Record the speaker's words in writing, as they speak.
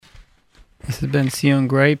This is Bentzion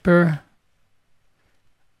Greiper,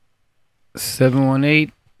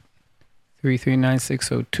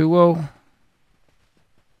 718-339-6020.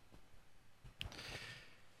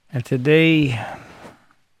 And today, I'm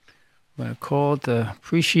going to call it the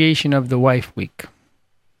Appreciation of the Wife Week.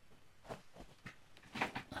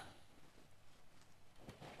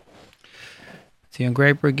 Bentzion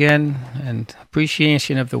Greiper again, and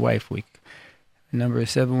Appreciation of the Wife Week. The number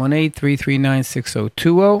is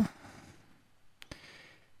 718-339-6020.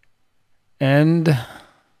 And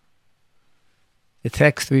the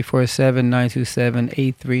text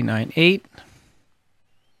 347-927-8398.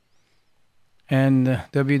 And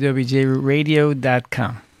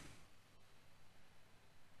www.JRootRadio.com.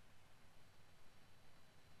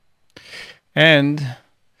 And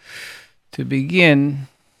to begin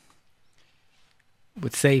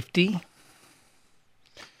with safety.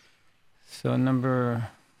 So now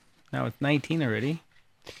it's 19 already.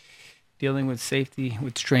 Dealing with safety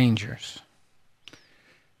with strangers.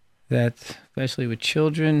 That, especially with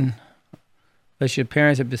children, unless your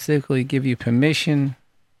parents specifically give you permission,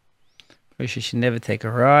 first you should never take a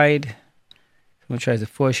ride. Someone tries to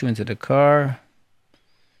force you into the car,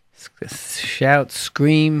 shout,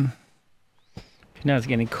 scream. If now it's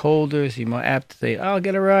getting colder, so you're more apt to say, I'll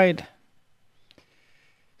get a ride.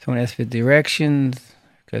 Someone asks for directions,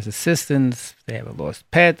 requests assistance, if they have a lost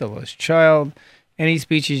pet, a lost child. Any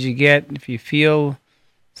speeches you get, if you feel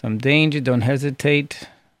some danger, don't hesitate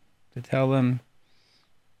to tell them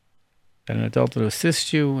that an adult will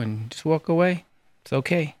assist you and just walk away. It's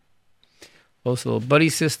okay. Also, a little buddy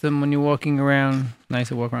system when you're walking around. Nice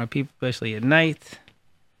to walk around people, especially at night.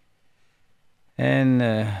 And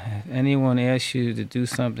if anyone asks you to do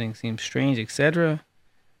something seems strange, etc.,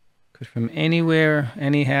 because from anywhere,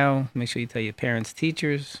 anyhow, make sure you tell your parents,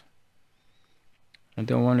 teachers. And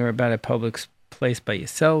don't wonder about a public place by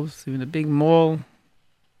yourselves, even a big mall.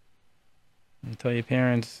 And tell your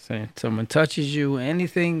parents if someone touches you,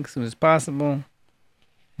 anything, as soon as possible.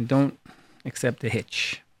 And don't accept a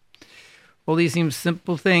hitch. All these seem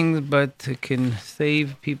simple things, but it can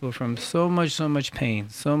save people from so much pain.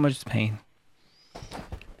 So much pain.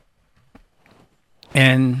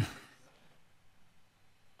 And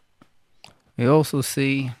we also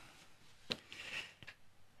see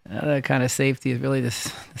another kind of safety is really the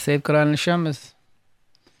safeguard on the neshamas.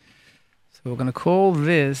 So we're going to call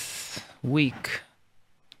this week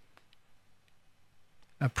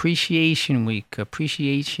Appreciation Week,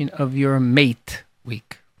 Appreciation of Your Mate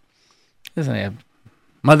Week. Listen, I have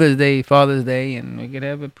Mother's Day, Father's Day, and we could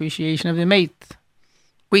have Appreciation of Your Mate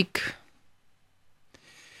Week.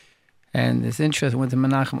 And it's interesting, I went to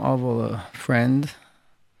Menachem Oval, a friend,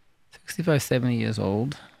 65, 70 years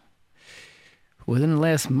old. Within the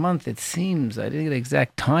last month, it seems, I didn't get the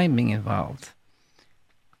exact timing involved,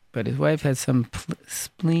 but his wife had some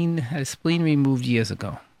spleen removed years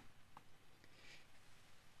ago.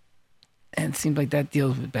 And it seems like that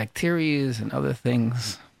deals with bacteria and other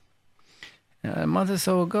things. A month or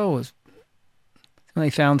so ago was when they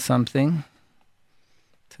found something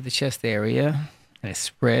to the chest area, and it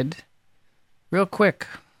spread real quick.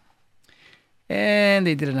 And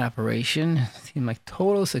they did an operation. It seemed like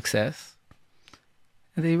total success.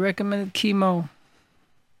 And they recommended chemotherapy,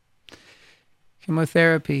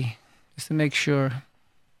 just to make sure.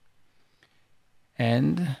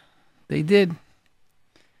 And they did.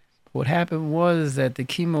 But what happened was that the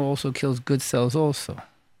chemo also kills good cells also.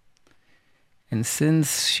 And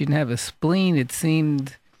since she didn't have a spleen, it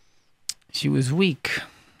seemed she was weak.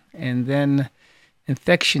 And then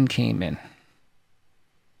infection came in.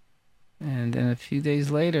 And then a few days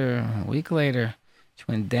later, a week later, she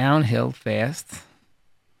went downhill fast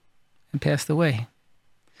and passed away.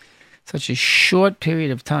 Such a short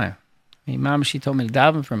period of time. I mean, Mom, she told me to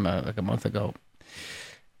daven from like a month ago.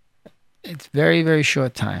 It's very, very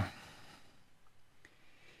short time.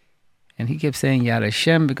 And he kept saying Yad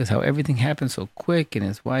Hashem because how everything happened so quick, and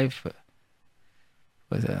his wife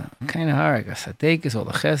was a kind of hard, a tzaddik, all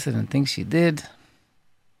the chesed and things she did.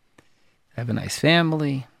 Have a nice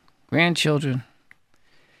family, grandchildren.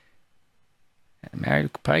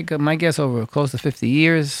 Married, probably, my guess, over close to 50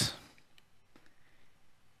 years.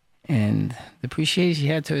 And the appreciation he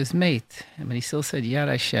had to his mate. But he still said Yad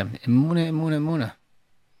Hashem, Emuna, Emuna, Emuna.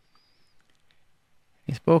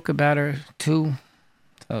 He spoke about her too.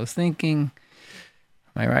 So I was thinking,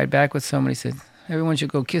 I ride back with someone, he said, everyone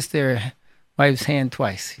should go kiss their wife's hand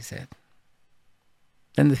twice, he said.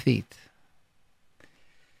 Then the feet.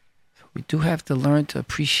 So we do have to learn to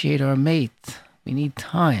appreciate our mate. We need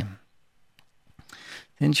time.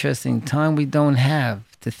 Interesting, time we don't have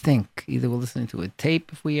to think. Either we're listening to a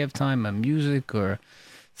tape if we have time, or music, or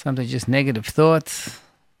sometimes just negative thoughts.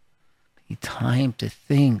 Time to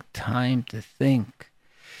think.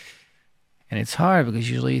 And it's hard because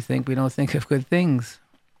usually we don't think of good things.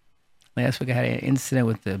 Last week I had an incident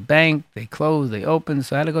with the bank. They closed, they opened,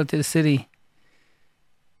 so I had to go to the city.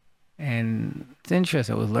 And it's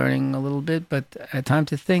interesting. I was learning a little bit, but I had time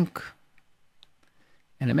to think.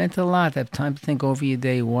 And it meant a lot to have time to think over your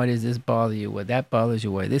day. Why does this bother you? What that bothers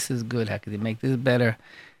you? Why this is good? How could you make this better?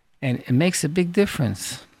 And it makes a big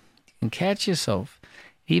difference. You can catch yourself.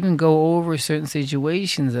 Even go over certain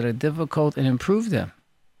situations that are difficult and improve them.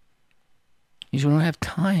 You don't have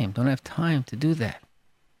time. Don't have time to do that.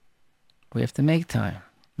 We have to make time.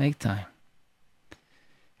 Make time.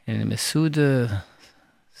 And in a Masuda,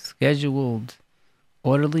 scheduled,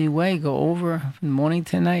 orderly way, go over from morning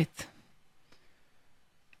to night.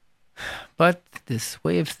 But this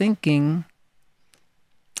way of thinking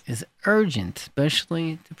is urgent,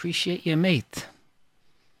 especially to appreciate your mate.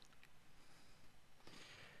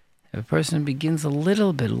 If a person begins a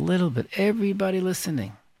little bit, everybody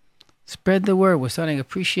listening, spread the word. We're starting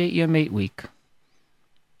Appreciate Your Mate Week.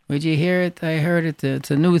 Did you hear it? I heard it.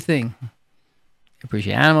 It's a new thing.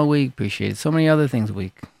 Appreciate Animal Week, appreciate so many other things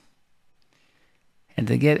week. And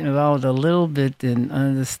to get involved a little bit in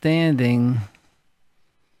understanding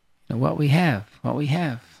what we have.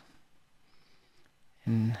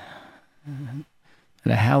 And no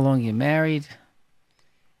matter how long you're married,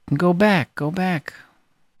 go back.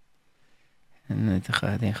 And I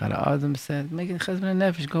think Adam said, make it chesed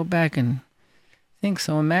nefesh, go back and think.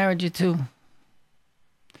 Someone married you too.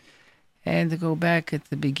 And to go back at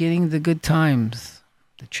the beginning, the good times,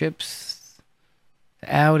 the trips,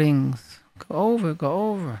 the outings, go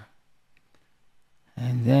over.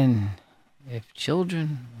 And then, when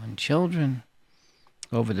children,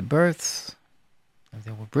 go over the births, if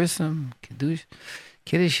there were brissim,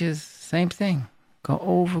 kiddushes, same thing. Go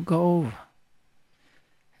over.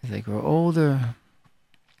 As they grow older,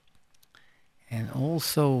 and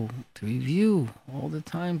also to review all the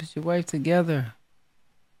times with your wife together.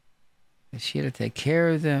 That she had to take care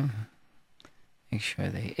of them, make sure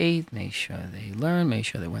they ate, make sure they learned, make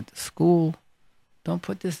sure they went to school. Don't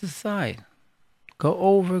put this aside. Go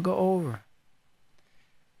over.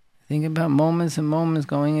 Think about moments and moments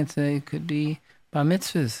going into, it could be bar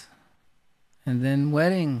mitzvahs, and then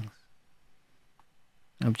weddings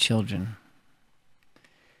of children.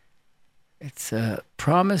 It's a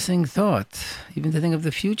promising thought, even to think of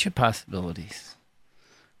the future possibilities.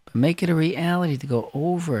 But make it a reality to go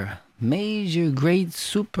over major, great,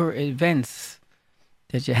 super events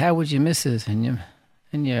that you had with your missus and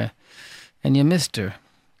your mister.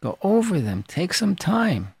 Go over them. Take some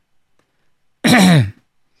time. If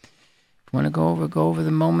you want to go over the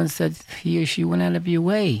moments that he or she went out of your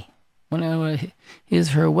way. Went out of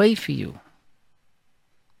her way for you. You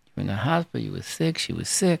were in the hospital. You were sick. She was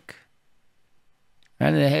sick.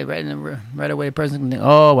 Right away, a person can think,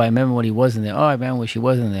 oh, I remember when he wasn't there. Oh, I remember when she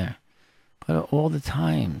wasn't there. But all the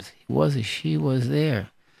times he was or she was there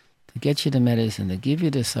to get you the medicine, to give you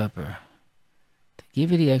the supper, to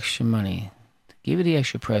give you the extra money, to give you the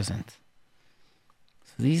extra present.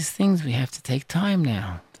 So these things we have to take time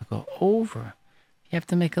now to go over. You have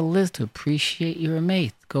to make a list to appreciate your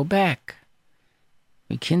mate. Go back.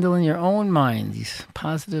 Rekindle in your own mind these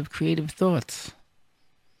positive, creative thoughts.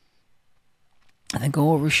 And then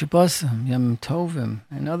go over Shabbosim, Yom Tovim,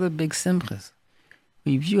 and other big simchas.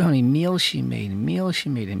 Review how many meals she made.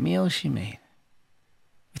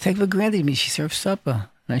 We take for granted she served supper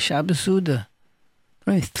and a Shabbos Suda.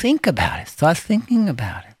 Don't even think about it. Start thinking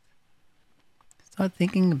about it.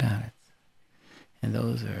 And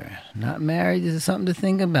those are not married, this is something to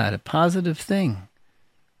think about, a positive thing.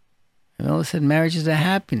 And all said marriage is a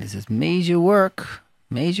happiness. It's major work,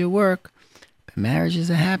 but marriage is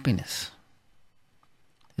a happiness.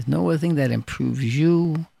 There's no other thing that improves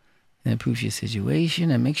you, and improves your situation,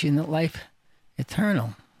 and makes your life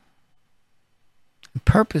eternal and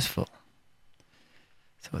purposeful.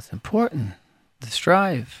 So it's important to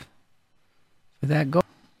strive for that goal.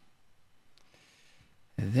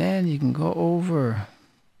 And then you can go over,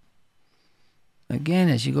 again,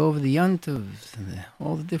 as you go over the yontovs, and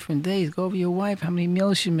all the different days, go over your wife, how many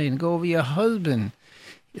meals she made, and go over your husband.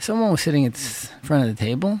 Someone was sitting in front of the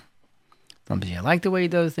table. Sometimes you like the way he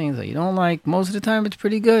does things, or you don't like. Most of the time, it's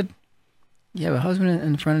pretty good. You have a husband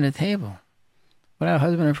in front of the table. Without a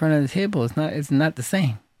husband in front of the table, it's not the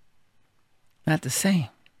same. Not the same.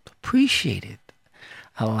 Appreciate it.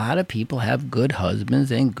 A lot of people have good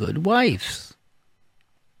husbands and good wives.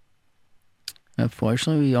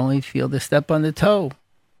 Unfortunately, we only feel the step on the toe.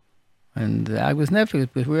 And the Agnes Netflix,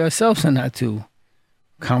 but we ourselves are not too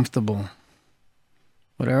comfortable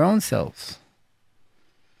with our own selves.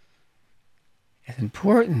 It's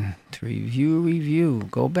important to review.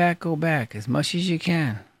 Go back as much as you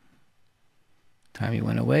can. Time you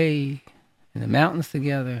went away, in the mountains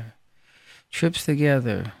together, trips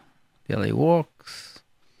together, daily walks,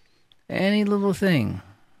 any little thing.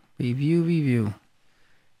 Review.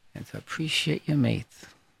 And to appreciate your mate.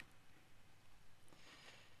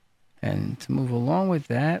 And to move along with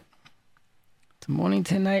that, to morning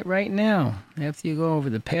to night right now. After you go over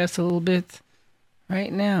the past a little bit,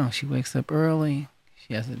 right now, she wakes up early.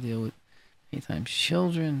 She has to deal with many times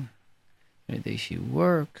children. Every day she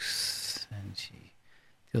works, and she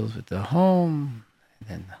deals with the home, and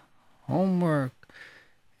then homework,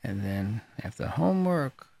 and then after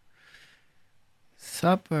homework,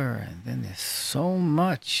 supper, and then there's so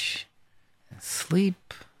much, and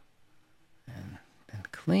sleep, and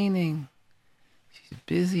cleaning. She's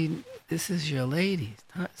busy. This is your lady.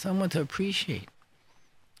 Someone to appreciate.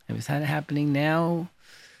 If it's not happening now,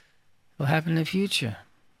 it'll happen in the future.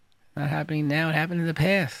 Not happening now, it happened in the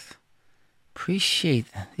past. Appreciate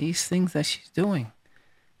these things that she's doing.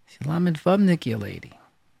 She's Lamed Vubnik, your lady.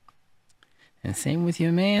 And same with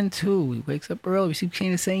your man, too. He wakes up early. We keep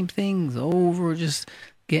saying the same things over, just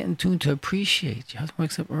getting tuned to appreciate. Your husband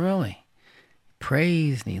wakes up early. He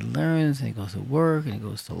prays, and he learns, and he goes to work, and he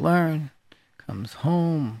goes to learn. Comes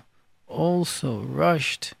home, also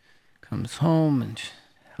rushed. Comes home and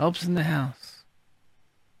helps in the house.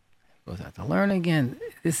 Goes out to learn again.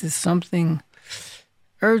 This is something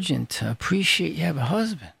urgent to appreciate. You have a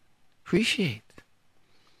husband. Appreciate.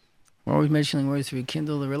 We're always mentioning words to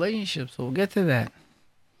rekindle the relationship, so we'll get to that.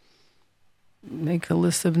 Make a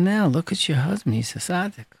list of now. Look at your husband. He's a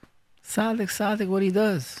tzaddik. Tzaddik, what he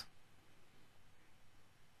does.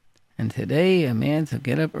 And today, a man to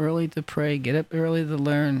get up early to pray, get up early to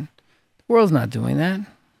learn. The world's not doing that.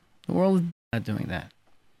 The world is not doing that.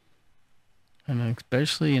 And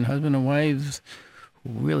especially in husband and wives who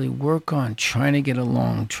really work on trying to get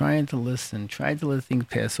along, trying to listen, trying to let things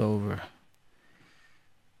pass over.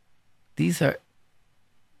 These are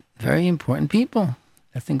very important people.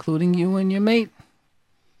 That's including you and your mate.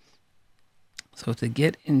 So to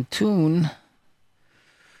get in tune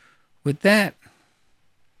with that,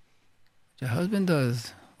 what your husband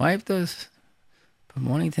does, wife does, from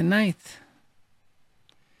morning to night.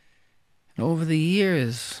 And over the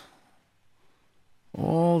years,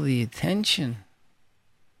 all the attention,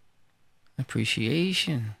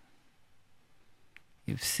 appreciation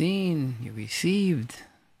you've seen, you received,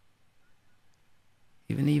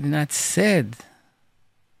 even not said.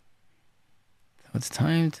 So it's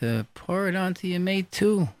time to pour it onto your mate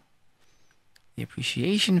too. The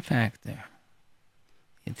appreciation factor,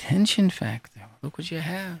 the attention factor. Look what you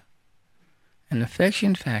have. An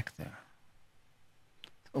affection factor.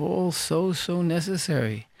 It's all so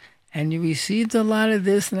necessary. And you received a lot of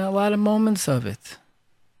this and a lot of moments of it.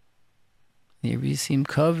 You seemed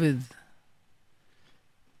covered.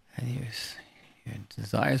 And your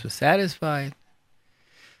desires were satisfied.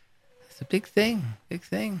 It's a big thing.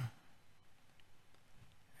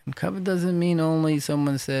 And covered doesn't mean only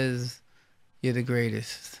someone says you're the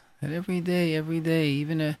greatest. That every day,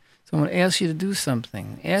 even someone asks you to do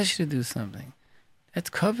something, that's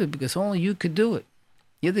covered because only you could do it.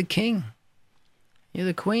 You're the king. You're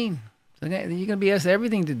the queen. So you're going to be asked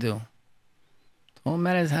everything to do. All that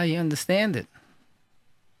matters how you understand it.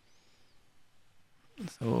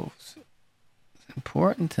 So it's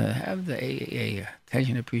important to have the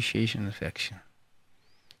attention, appreciation, and affection.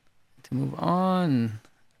 To move on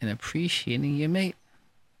in appreciating your mate.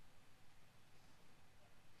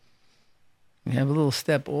 We have a little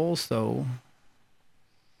step also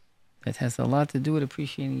that has a lot to do with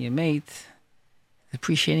appreciating your mate,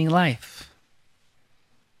 appreciating life.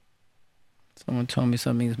 Someone told me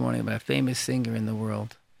something this morning about a famous singer in the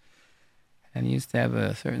world. And he used to have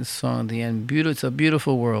a certain song at the end, it's a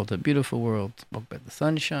beautiful world. Spoke about the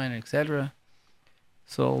sunshine, etc.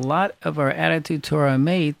 So a lot of our attitude to our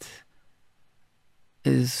mate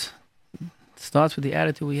starts with the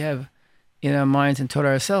attitude we have in our minds and toward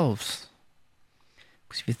ourselves.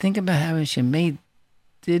 Because if you think about how much your mate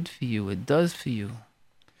did for you, it does for you,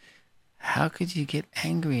 how could you get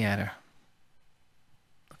angry at her?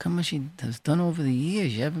 Look how much she has done over the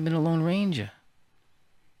years. You haven't been a Lone Ranger.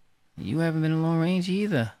 You haven't been a Lone Ranger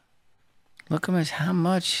either. Look how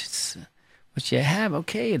much what you have.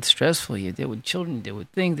 Okay, it's stressful. You deal with children, you deal with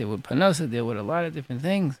things, deal with panasa, deal with a lot of different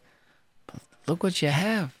things. But look what you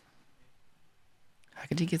have. How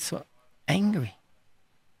could you get so angry?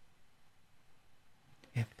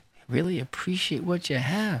 If you really appreciate what you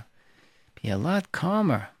have, be a lot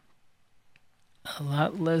calmer, a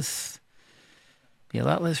lot less Be a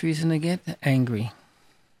lot less reason to get angry.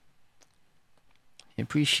 You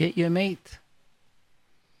appreciate your mate.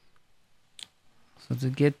 So to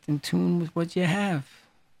get in tune with what you have.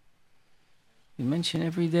 You mention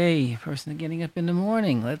every day, a person getting up in the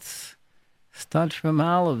morning. Let's start from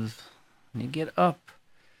olives. When you get up,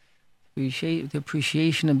 appreciate the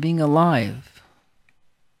appreciation of being alive.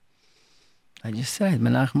 I just said,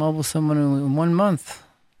 Menachem Mobile, someone in 1 month.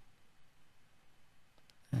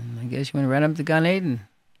 And I guess you went right up to Gan Eden.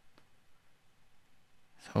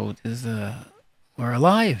 So we're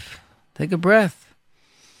alive. Take a breath.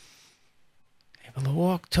 Able to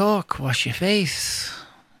walk, talk, wash your face,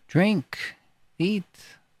 drink, eat.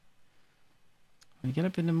 When you get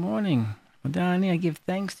up in the morning, Madani, I give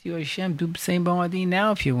thanks to you, Hashem. Do the same Ba'adi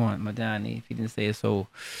now if you want, Madani, if you didn't say it so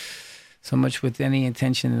much with any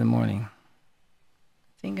intention in the morning.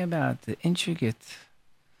 Think about the intricate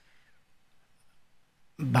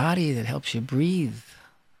body that helps you breathe,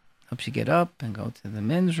 helps you get up and go to the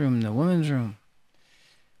men's room, the women's room.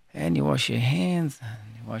 And you wash your hands,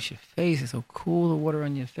 and you wash your face. It's so cool, the water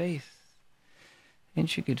on your face.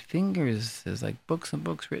 Intricate fingers. There's like books and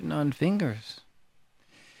books written on fingers.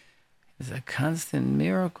 It's a constant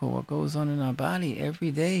miracle what goes on in our body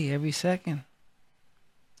every day, every second.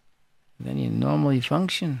 And then you normally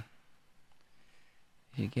function.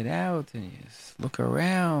 You get out and you just look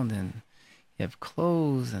around and you have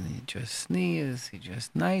clothes and you dress sneers, you dress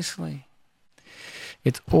nicely.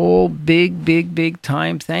 It's all big, big, big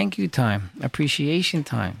time. Thank you time. Appreciation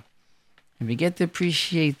time. If you get to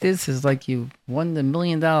appreciate this, it's like you won the $1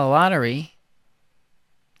 million lottery.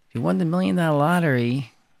 If you won the $1 million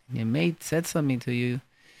lottery and your mate said something to you,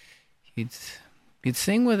 you'd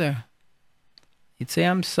sing with her. You'd say,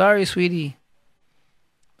 I'm sorry, sweetie.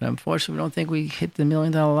 But unfortunately, we don't think we hit the $1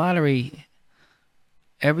 million lottery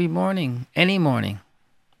every morning, any morning.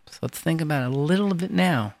 So let's think about it a little bit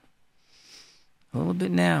now. A little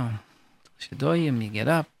bit now. Shadoyim, you get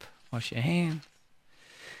up, wash your hands.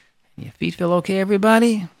 And your feet feel okay,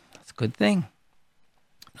 everybody? That's a good thing.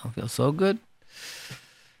 Don't feel so good?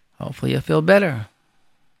 Hopefully you feel better.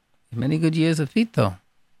 Many good years of feet, though.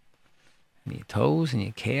 And your toes and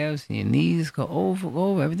your calves and your knees go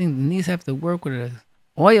over. Everything. The knees have to work with a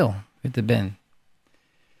oil with the bend.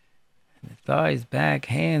 And the thighs, back,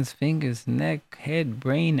 hands, fingers, neck, head,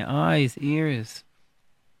 brain, eyes, ears,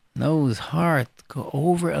 nose, heart, go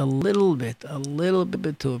over a little bit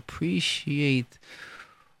to appreciate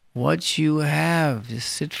what you have.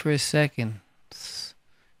 Just sit for a second. If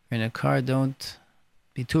you're in a car, don't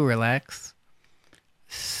be too relaxed.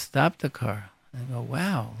 Stop the car and go,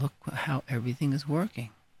 wow, look how everything is working.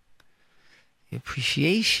 The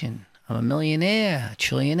appreciation. I'm a millionaire, a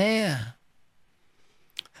trillionaire.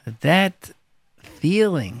 So that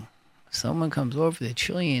feeling, someone comes over, the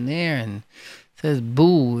trillionaire, and says,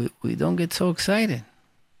 boo, we don't get so excited.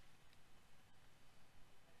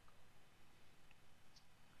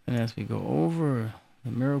 And as we go over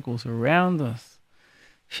the miracles around us,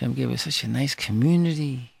 Hashem gave us such a nice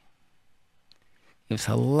community. There's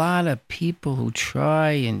a lot of people who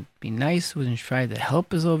try and be nice with and try to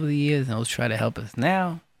help us over the years, and those try to help us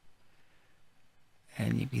now.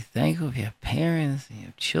 And you be thankful for your parents and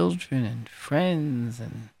your children and friends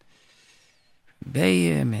and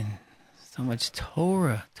Bayim and so much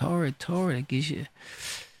Torah that gives you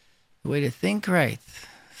the way to think right,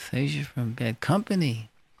 saves you from bad company,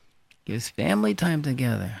 gives family time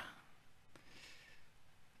together.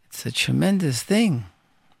 It's a tremendous thing.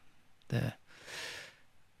 The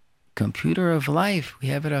computer of life, we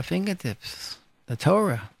have at our fingertips, the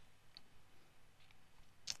Torah.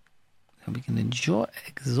 And we can exalt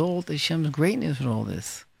Hashem's greatness with all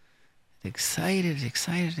this. Excited.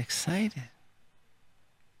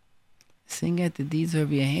 Sing at the deeds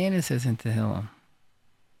of your hand, it says in Tehillim.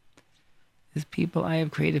 These people I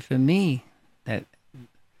have created for me, that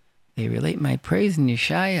they relate my praise in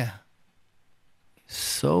Yeshaya.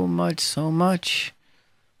 So much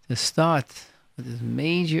to start with this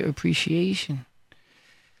major appreciation.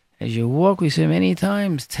 As you walk, we say many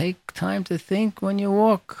times, take time to think when you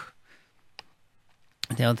walk.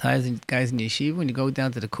 I tell guys in yeshiva, when you go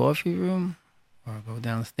down to the coffee room or go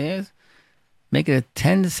downstairs, make it a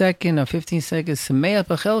 10-second or 15-second Sameach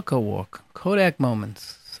B'Chelko walk. Kodak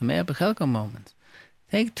moments. Sameach B'Chelko moments.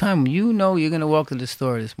 Take time. You know you're going to walk to the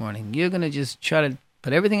store this morning. You're going to just try to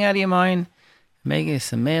put everything out of your mind and make it a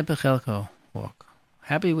Sameach B'Chelko walk.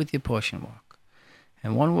 Happy with your portion walk.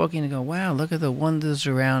 And one walking and go, wow, look at the wonders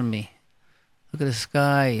around me. Look at the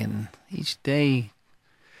sky, and each day,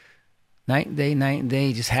 night and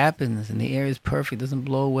day just happens, and the air is perfect. It doesn't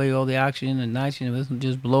blow away all the oxygen and nitrogen. It doesn't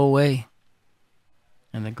just blow away.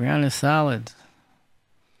 And the ground is solid.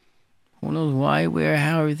 Who knows why, where,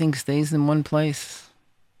 how everything stays in one place.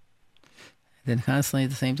 And then constantly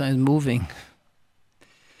at the same time is moving.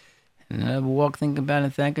 And another walk, think about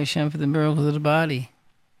it, thank Hashem for the miracles of the body.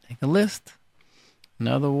 Make a list.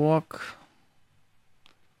 Another walk,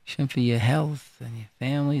 Hashem for your health and your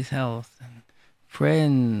family's health and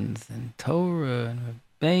friends and Torah and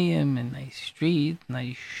Rebbeim and nice streets,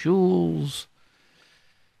 nice shuls.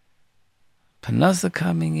 Panasa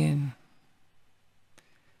coming in.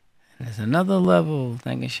 And there's another level,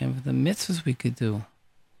 thank Hashem for the mitzvahs we could do.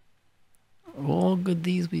 All good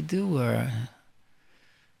deeds we do are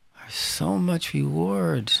so much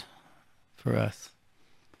reward for us.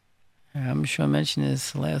 And I'm sure I mentioned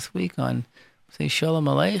this last week on say Shalom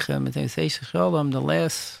Aleichem, and they say Shalom, the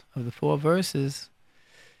last of the 4 verses.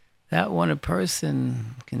 That one a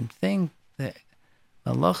person can think that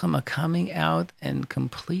Malachim are coming out and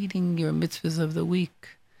completing your mitzvahs of the week.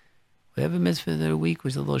 Whatever mitzvah of the week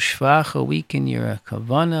was a little shvach, a week in your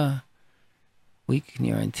kavanah, week in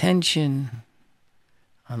your intention.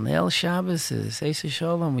 On Leil Shabbos, say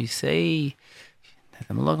Shalom, we say that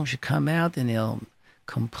the Malachim should come out and they'll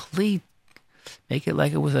complete, make it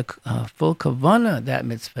like it was a full kavanah, that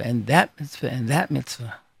mitzvah, and that mitzvah, and that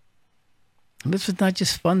mitzvah. Mitzvah is not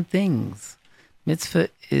just fun things. Mitzvah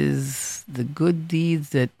is the good deeds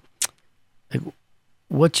that, like,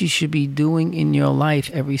 what you should be doing in your life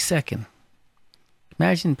every second.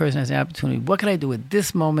 Imagine a person has an opportunity. What can I do at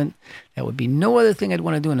this moment that would be no other thing I'd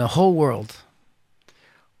want to do in the whole world?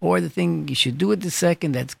 Or the thing you should do at the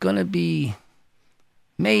second that's going to be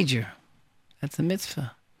major. That's a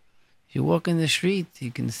mitzvah. If you walk in the street,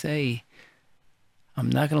 you can say, I'm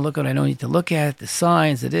not going to look at what I don't need to look at, the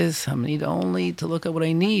signs, it is. I'm going to need only to look at what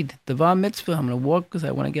I need. The Devar mitzvah, I'm going to walk because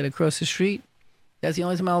I want to get across the street. That's the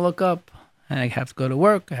only time I'll look up. And I have to go to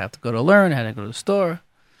work. I have to go to learn. I have to go to the store.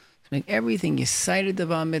 To make everything, you cited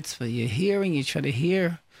Devar mitzvah. You're hearing, you try to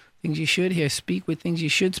hear things you should hear. Speak with things you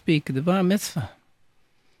should speak. Devar mitzvah.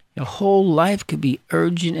 Your whole life could be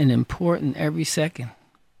urgent and important every second.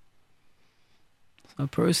 So a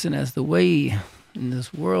person has the way in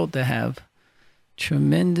this world to have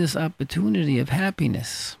tremendous opportunity of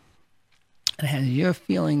happiness. And as you're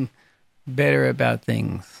feeling better about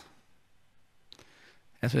things.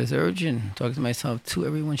 That's why it's urgent. Talking to myself too,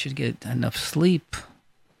 everyone should get enough sleep.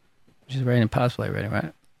 Which is very impossible already,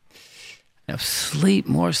 right? Enough sleep,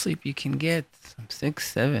 more sleep you can get. 6,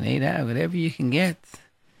 7, 8 hours, whatever you can get.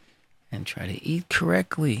 And try to eat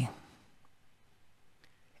correctly.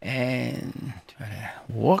 And try to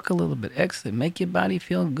walk a little bit, exercise, make your body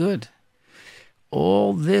feel good.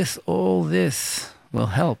 All this will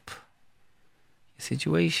help your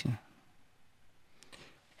situation.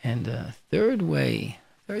 And third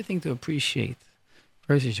thing to appreciate,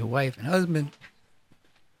 first is your wife and husband,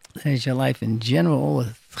 then is your life in general, all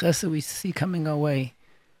the chesed we see coming our way.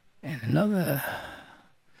 And another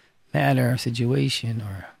matter, situation,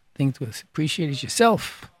 or thing to appreciate is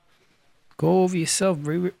yourself. Go over yourself,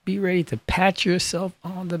 be ready to pat yourself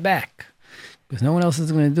on the back, because no one else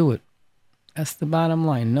is going to do it. That's the bottom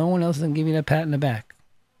line. No one else is going to give you that pat in the back.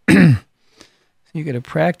 So you got to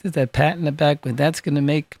practice that pat in the back, but that's going to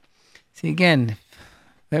make... See, again,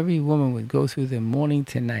 if every woman would go through their morning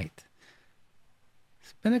to night,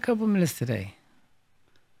 spend a couple minutes today,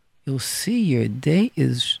 you'll see your day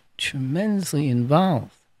is tremendously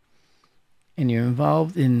involved. And you're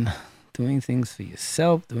involved in doing things for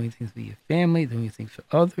yourself, doing things for your family, doing things for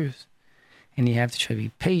others. And you have to try to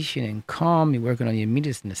be patient and calm. You're working on your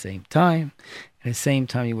midas at the same time. At the same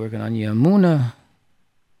time, you're working on your emunah.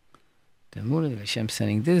 The emunah that Hashem's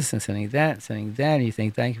sending this and sending that, and you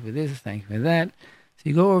think, thank you for this, thank you for that. So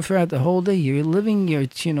you go over throughout the whole day. You're living your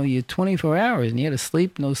 24 hours, and you had to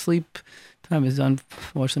sleep. No sleep time is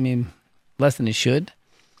unfortunately less than it should.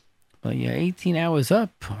 But you're 18 hours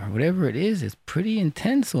up, or whatever it is. It's pretty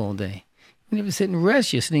intense all day. You never sit and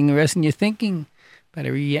rest. You're sitting and resting. You're thinking about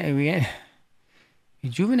to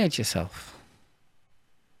rejuvenate yourself.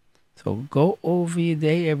 So go over your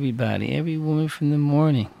day, everybody. Every woman from the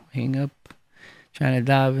morning, waking up, trying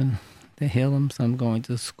to daven, to heal them. Some going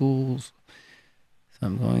to schools,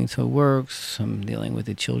 some going to work, some dealing with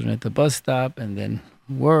the children at the bus stop, and then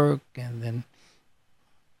work, and then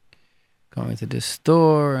going to the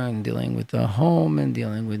store, and dealing with the home, and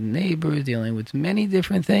dealing with neighbors, dealing with many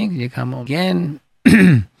different things. You come home again,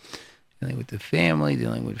 dealing with the family,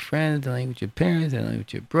 dealing with friends, dealing with your parents, dealing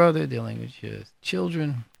with your brother, dealing with your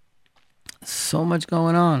children. So much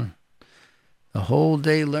going on. The whole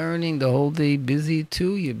day learning, the whole day busy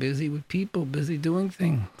too. You're busy with people, busy doing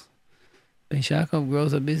things. Ben Shakov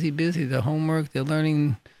girls are busy. The homework, they're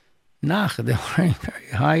learning nach. They're learning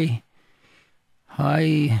very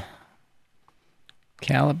high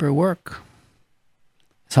caliber work.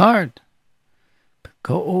 It's hard. But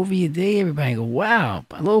go over your day, everybody. Go, wow.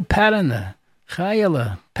 A little pat on the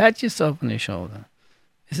chayala. Pat yourself on the shoulder.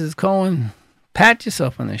 Mrs. Cohen, pat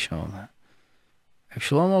yourself on the shoulder.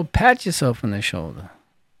 Shlomo, pat yourself on the shoulder.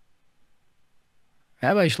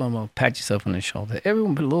 Rabbi Shlomo, pat yourself on the shoulder.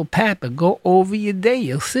 Everyone put a little pat, but go over your day.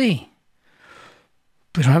 You'll see.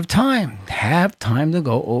 We don't have time. Have time to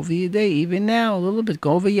go over your day. Even now, a little bit.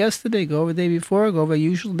 Go over yesterday. Go over the day before. Go over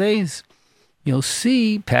usual days. You'll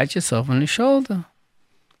see. Pat yourself on the shoulder.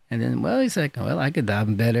 And then, well, he's like, well, I could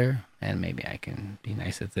daven better. And maybe I can be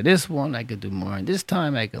nicer to this one. I could do more in this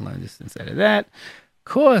time. I could learn this instead of that. Of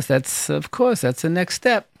course, that's the next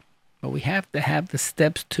step. But we have to have the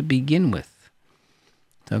steps to begin with.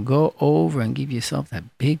 So go over and give yourself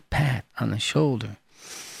that big pat on the shoulder.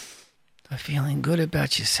 So feeling good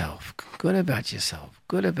about yourself. Good about yourself.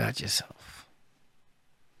 Good about yourself.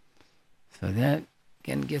 So that,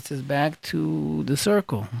 again, gets us back to the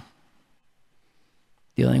circle.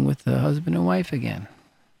 Dealing with the husband and wife again.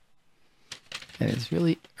 And it's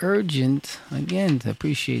really urgent, again, to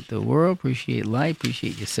appreciate the world, appreciate life,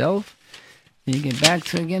 appreciate yourself. Then you get back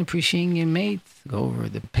to, again, appreciating your mate. Go over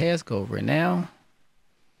the past, go over it now.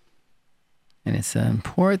 And it's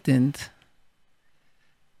important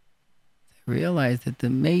to realize that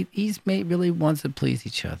each mate really wants to please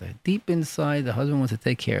each other. Deep inside, the husband wants to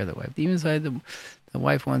take care of the wife. Deep inside, the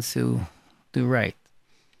wife wants to do right.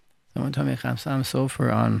 Someone told me Chasam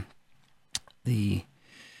Sofer on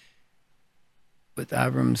with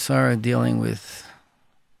Avram Sarah dealing with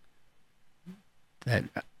that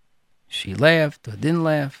she laughed or didn't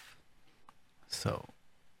laugh. So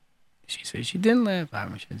she said she didn't laugh.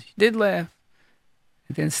 Avram said she did laugh.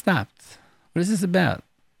 And then stopped. What is this about?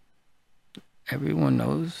 Everyone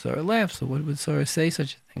knows Sarah laughed. So what would Sarah say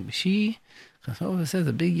such a thing? But she, Chasam says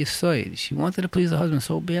a big yisoid. She wanted to please her husband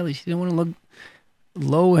so badly. She didn't want to look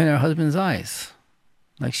low in her husband's eyes.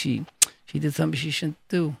 Like she did something she shouldn't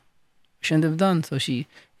do. Shouldn't have done. So she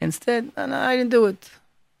instead, no, I didn't do it.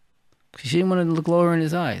 She didn't want to look lower in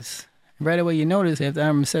his eyes. And right away you notice after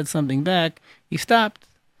Aaron said something back, he stopped.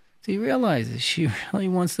 So he realizes she really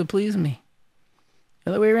wants to please me.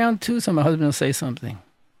 The other way around too, my husband will say something.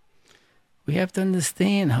 We have to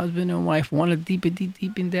understand husband and wife want to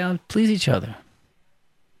deep and down please each other.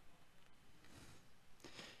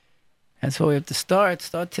 That's why we have to start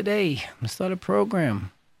today. Start a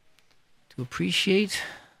program to appreciate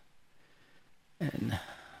and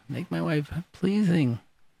make my wife pleasing.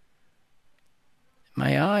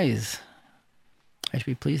 My eyes. I should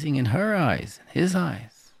be pleasing in her eyes, in his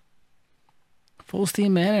eyes. Full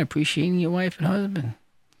steam ahead, appreciating your wife and husband.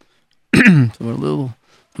 So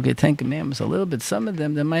look at 10 Commandments a little bit. Some of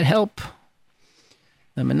them that might help.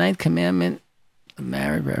 Number 9th commandment, the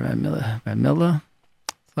married Rabbi Miller,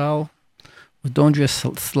 don't dress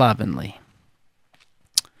slovenly.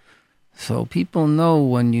 So people know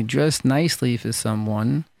when you dress nicely for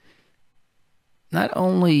someone, not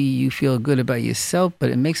only you feel good about yourself, but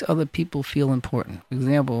it makes other people feel important. For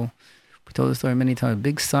example, we told the story many times. A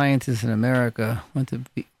big scientist in America went to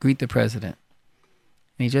greet the president.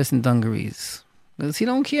 And he dressed in dungarees. Because he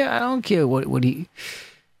don't care. I don't care what he...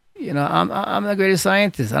 I'm the greatest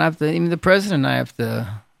scientist. I don't have to... Even the president, I have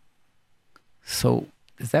to... So,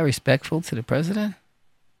 is that respectful to the president?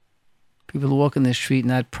 People who walk in the street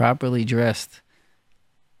not properly dressed.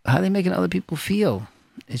 How are they making other people feel?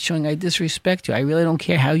 It's showing I disrespect you. I really don't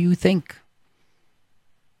care how you think.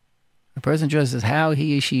 The person dresses how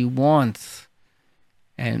he or she wants,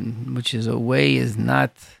 and which is a way is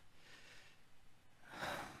not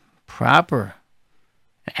proper.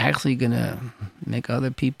 Actually going to make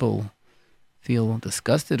other people feel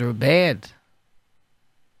disgusted or bad.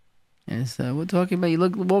 And so we're talking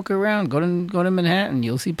about walk around, go to Manhattan,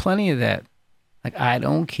 you'll see plenty of that. Like, I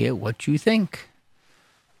don't care what you think.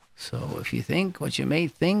 So if you think what your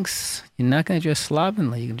mate thinks, you're not going to dress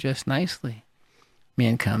slovenly, you can dress nicely.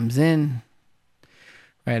 Man comes in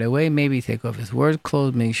right away, maybe take off his work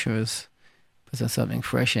clothes, make sure it's puts on something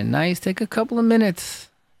fresh and nice. Take a couple of minutes.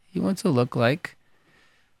 He wants to look like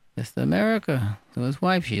Mr. America to his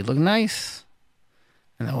wife. She look nice.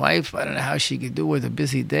 And the wife, I don't know how she could do with a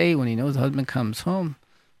busy day when he knows the husband comes home.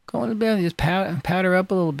 Go in the bed and just powder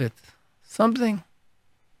up a little bit. Something.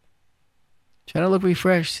 Try to look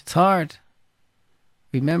refreshed. It's hard.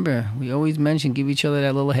 Remember, we always mention give each other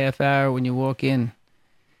that little half hour when you walk in.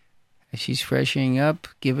 As she's freshening up,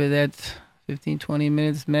 give her that 15, 20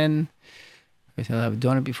 minutes, men. Tell her, I've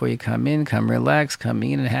done it before you come in. Come relax. Come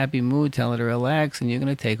in a happy mood. Tell her to relax. And you're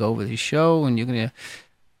going to take over the show. And you're going to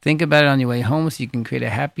think about it on your way home so you can create a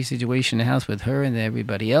happy situation in the house with her and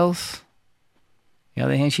everybody else. On the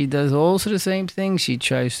other hand, she does also the same thing. She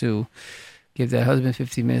tries to give that husband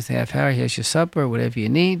 15 minutes to half hour. Here's your supper, whatever you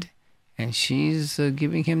need. And she's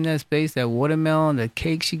giving him that space, that watermelon, that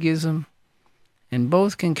cake she gives him. And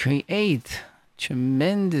both can create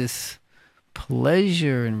tremendous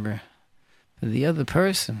pleasure for the other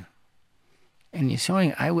person. And you're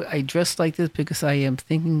showing, I dress like this because I am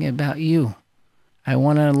thinking about you. I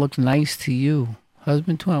want to look nice to you.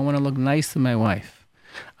 Husband too, I want to look nice to my wife.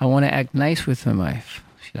 I want to act nice with my wife.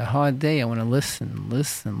 She had a hard day. I want to listen.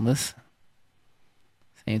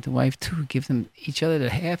 Same to wife too. Give them each other the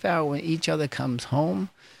half hour when each other comes home.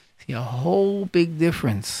 See a whole big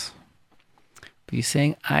difference. But you're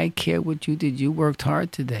saying, I care what you did. You worked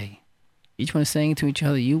hard today. Each one is saying to each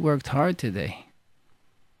other, you worked hard today.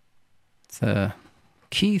 It's a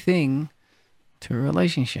key thing to a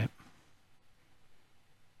relationship.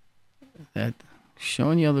 That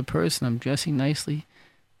showing the other person, I'm dressing nicely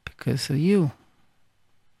because of you.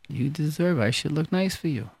 You deserve, I should look nice for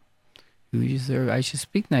you. You deserve, I should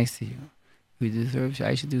speak nice to you. You deserve,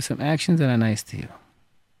 I should do some actions that are nice to you.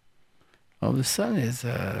 All of a sudden, it's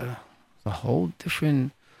a whole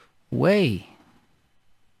different way.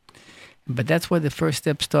 But that's why the first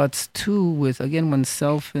step starts too with, again,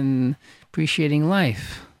 oneself and appreciating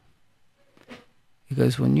life.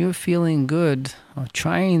 Because when you're feeling good, or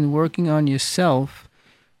working on yourself,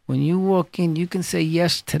 when you walk in, you can say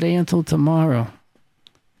yes today until tomorrow.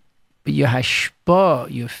 But your hashpah,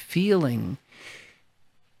 your feeling,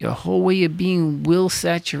 your whole way of being will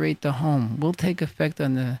saturate the home, will take effect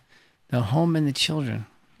on the home and the children,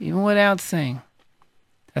 even without saying.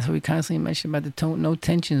 That's what we constantly mention about the no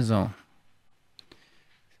tension zone.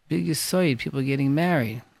 Biggest side, people getting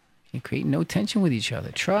married. You create no tension with each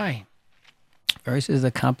other. Try. First is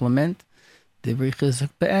a compliment.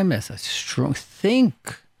 A strong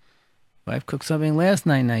think. Wife cooked something last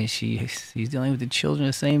night. He's dealing with the children at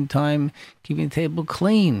the same time, keeping the table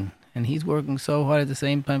clean. And he's working so hard at the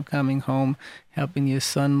same time coming home, helping your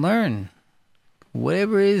son learn.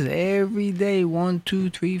 Whatever it is, every day, 1, 2,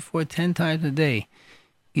 3, 4, 10 times a day.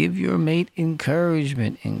 Give your mate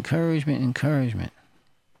encouragement. It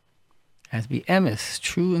has to be emes,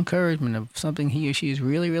 true encouragement of something he or she is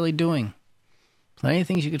really, really doing. Plenty of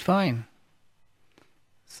things you could find.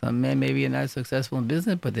 Some men maybe are not successful in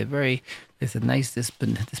business, but there's a nice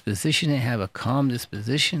disposition. They have a calm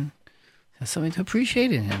disposition. There's something to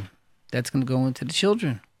appreciate in him. That's going to go into the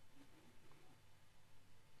children.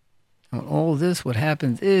 And with all this, what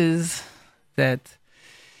happens is that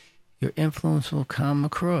your influence will come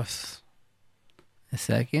across. The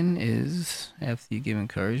second is, after you give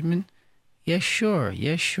encouragement, yes, sure.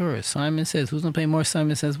 Simon Says. Who's going to play more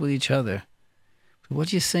Simon Says with each other? But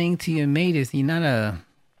what you're saying to your mate is, you're not a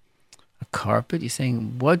carpet. You're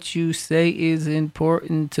saying, what you say is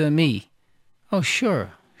important to me. Oh,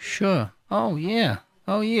 sure. Oh, yeah.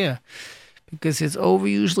 Because it's over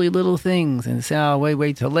usually little things. And say, oh,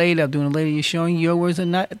 wait till later. I'm doing it later. You're showing your words are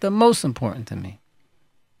not the most important to me.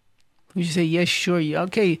 You should say, yes, sure.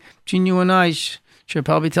 Okay, between you and I, should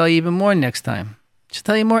probably tell you even more next time. Should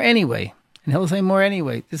tell you more anyway. And he'll say more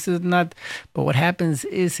anyway. This is not, but what happens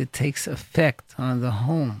is it takes effect on the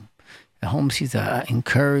home. The home sees an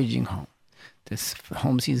encouraging home. This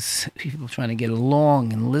home sees people trying to get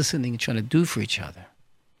along and listening and trying to do for each other.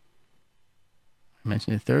 I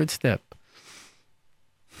mentioned the third step.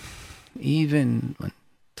 Even when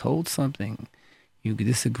told something you could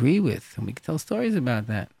disagree with, and we could tell stories about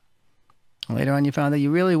that. And later on you found out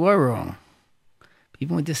you really were wrong.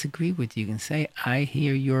 People would disagree with you. You can say, I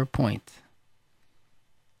hear your point.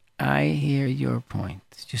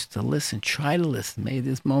 Just to listen. Try to listen. Maybe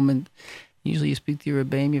this moment, usually you speak to your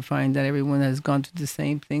rebbeim, you find that everyone has gone through the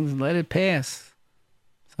same things. Let it pass.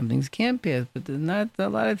 Some things can't pass, but there's not a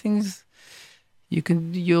lot of things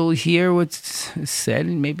you'll hear what's said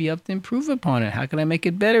and maybe you have to improve upon it. How can I make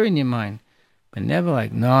it better in your mind? But never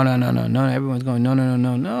like, no. Everyone's going,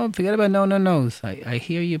 no. Forget about no. I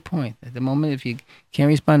hear your point. At the moment, if you can't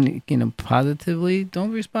respond, positively,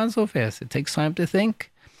 don't respond so fast. It takes time to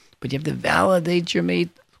think, but you have to validate your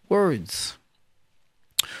mate's words.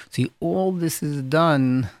 See, all this is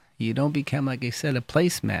done, you don't become, like I said, a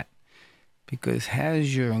placemat, because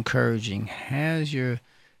has your encouraging, has your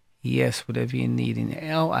yes, whatever you need, and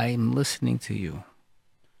I'm listening to you.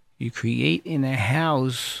 You create in a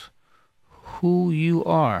house who you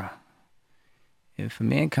are. If a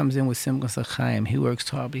man comes in with Simchas L'Chaim, he works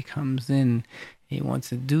hard, he comes in, he wants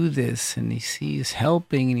to do this, and he sees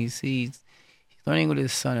helping, and he sees he's learning with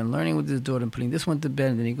his son and learning with his daughter and putting this one to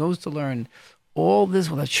bed, and then he goes to learn all this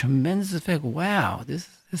with a tremendous effect. Wow, this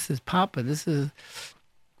is Papa. You don't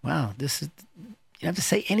have to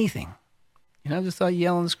say anything. You don't have to start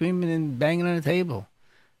yelling, screaming, and banging on the table.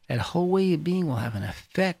 That whole way of being will have an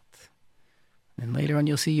effect. And later on,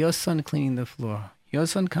 you'll see your son cleaning the floor, your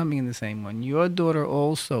son coming in the same one, your daughter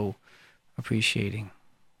also appreciating.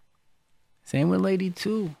 Same with lady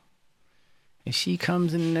too. If she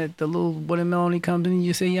comes in, that the little watermelon comes in, and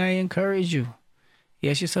you say, yeah, I encourage you. He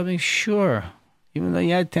asks you something, sure. Even though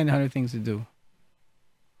you had 100 things to do.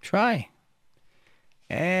 Try.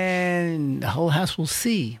 And the whole house will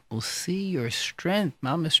see your strength,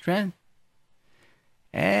 mama's strength.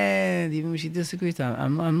 And even when she disagrees,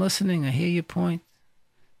 I'm listening, I hear your point.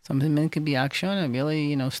 Some men can be akshana,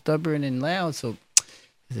 really, stubborn and loud, so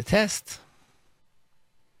it's a test.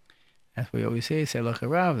 That's what we always say look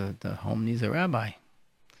around, the home needs a rabbi.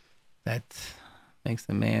 That makes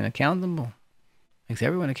the man accountable, makes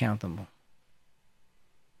everyone accountable.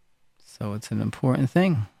 So it's an important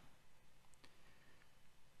thing.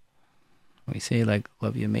 We say,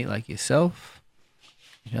 love your mate like yourself.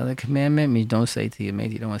 Another commandment means don't say to your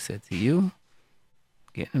mate you don't want to say to you.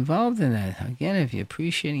 Get involved in that. Again, if you're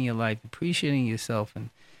appreciating your life, appreciating yourself, and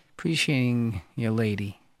appreciating your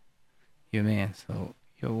lady, your man, so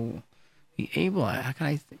you'll be able, how can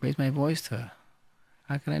I raise my voice to her?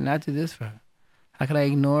 How can I not do this for her? How can I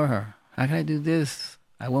ignore her? How can I do this?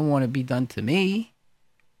 I wouldn't want to be done to me.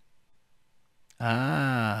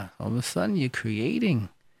 All of a sudden you're creating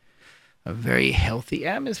a very healthy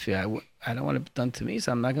atmosphere. I don't want it done to me,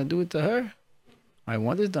 so I'm not going to do it to her. I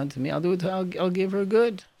want this done to me. I'll do it to her. I'll give her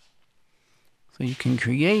good. So you can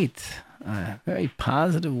create a very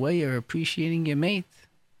positive way of appreciating your mate.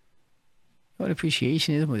 What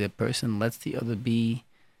appreciation is when the person lets the other be,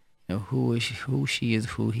 who she is,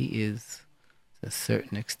 who he is, to a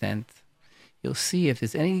certain extent. You'll see if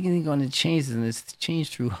there's anything going to change, and it's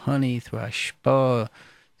changed through honey, through ashpa.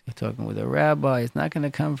 You're talking with a rabbi. It's not going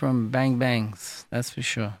to come from bang bangs. That's for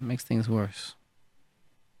sure. It makes things worse.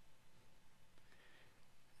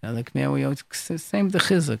 Now, the command we always same with the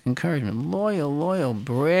chizuk, encouragement, loyal,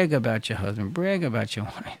 brag about your husband, brag about your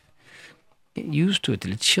wife. Get used to it. To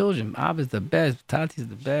the children, Abba's the best, Tati's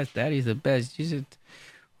the best, Daddy's the best.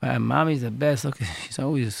 Wow, Mommy's the best. Look, she's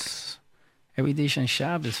always every dish on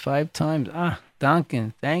Shabbos 5 times.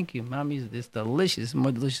 Duncan, thank you, Mommy's this delicious, it's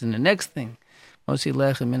more delicious than the next thing. Mosi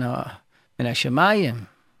lechem min hashamayim.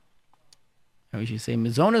 Or we should say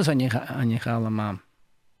mizonos on yechal mom.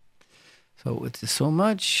 So it's so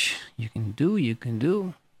much you can do.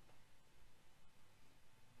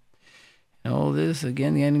 And all this,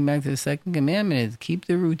 again, getting back to the second commandment, is keep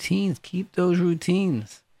the routines. Keep those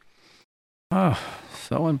routines. Oh,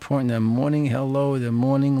 so important. The morning hello, the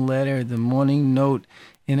morning letter, the morning note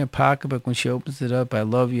in her pocketbook when she opens it up. I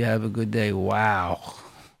love you. Have a good day. Wow.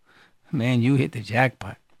 Man, you hit the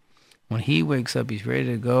jackpot. When he wakes up, he's ready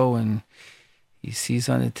to go, and he sees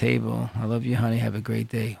on the table, I love you, honey. Have a great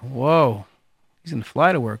day. Whoa. He's going to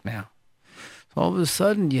fly to work now. So all of a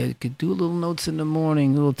sudden, you could do little notes in the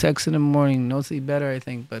morning, little texts in the morning. Notes be better, I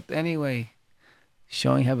think. But anyway,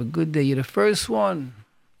 showing have a good day. You're the first one.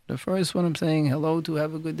 The first one I'm saying hello to,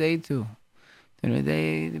 have a good day to. During the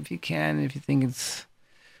day, if you can, if you think it's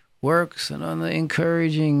works, and on the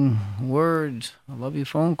encouraging words, I love you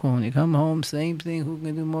phone call. When you come home, same thing. Who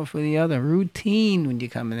can do more for the other? Routine when you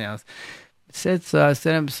come in the house. Set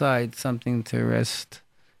aside something to rest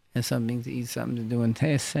and something to eat, something to do, and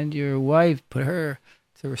send your wife, put her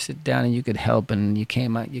to sit down, and you could help, and you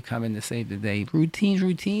come in to save the day.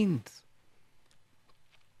 Routines.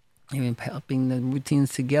 Even helping the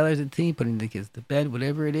routines together as a team, putting the kids to bed,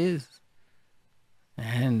 whatever it is.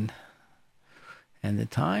 And the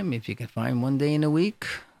time, if you can find one day in a week,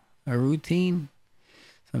 a routine.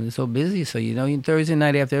 Something so busy, so Thursday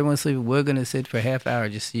night after everyone's sleeping, we're going to sit for a half hour,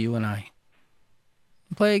 just you and I.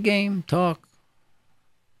 Play a game, talk.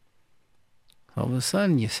 All of a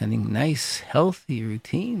sudden, you're sending nice, healthy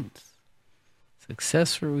routines,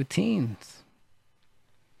 successful routines.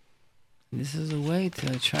 And this is a way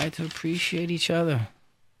to try to appreciate each other.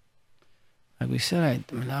 Like we said,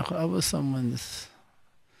 I was someone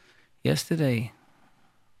yesterday.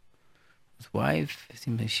 His wife,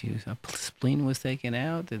 her spleen was taken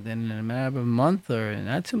out, and then in a matter of a month, or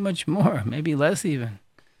not too much more, maybe less even,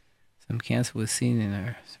 some cancer was seen in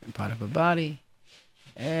a certain part of her body.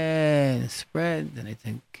 And it spread, and I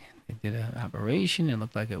think they did an operation. It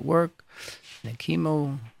looked like it worked. And then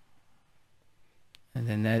chemo. And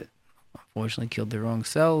then that unfortunately killed the wrong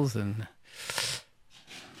cells. And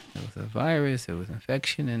there was a virus, there was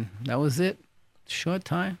infection, and that was it. Short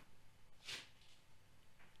time.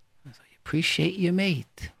 So you appreciate your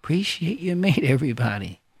mate. Appreciate your mate,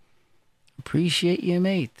 everybody. Appreciate your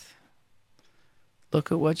mate.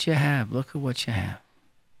 Look at what you have.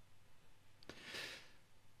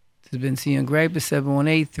 This has been Bentzion Greiper,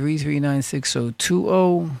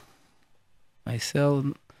 718-339-6020. My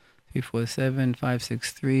cell,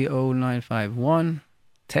 347-563-0951.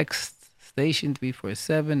 Text station,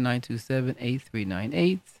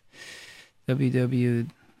 347-927-8398.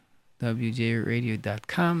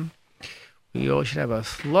 www.JRadio.com. We all should have a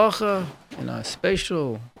slacha and a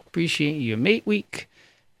special appreciate your mate week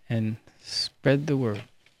and spread the word.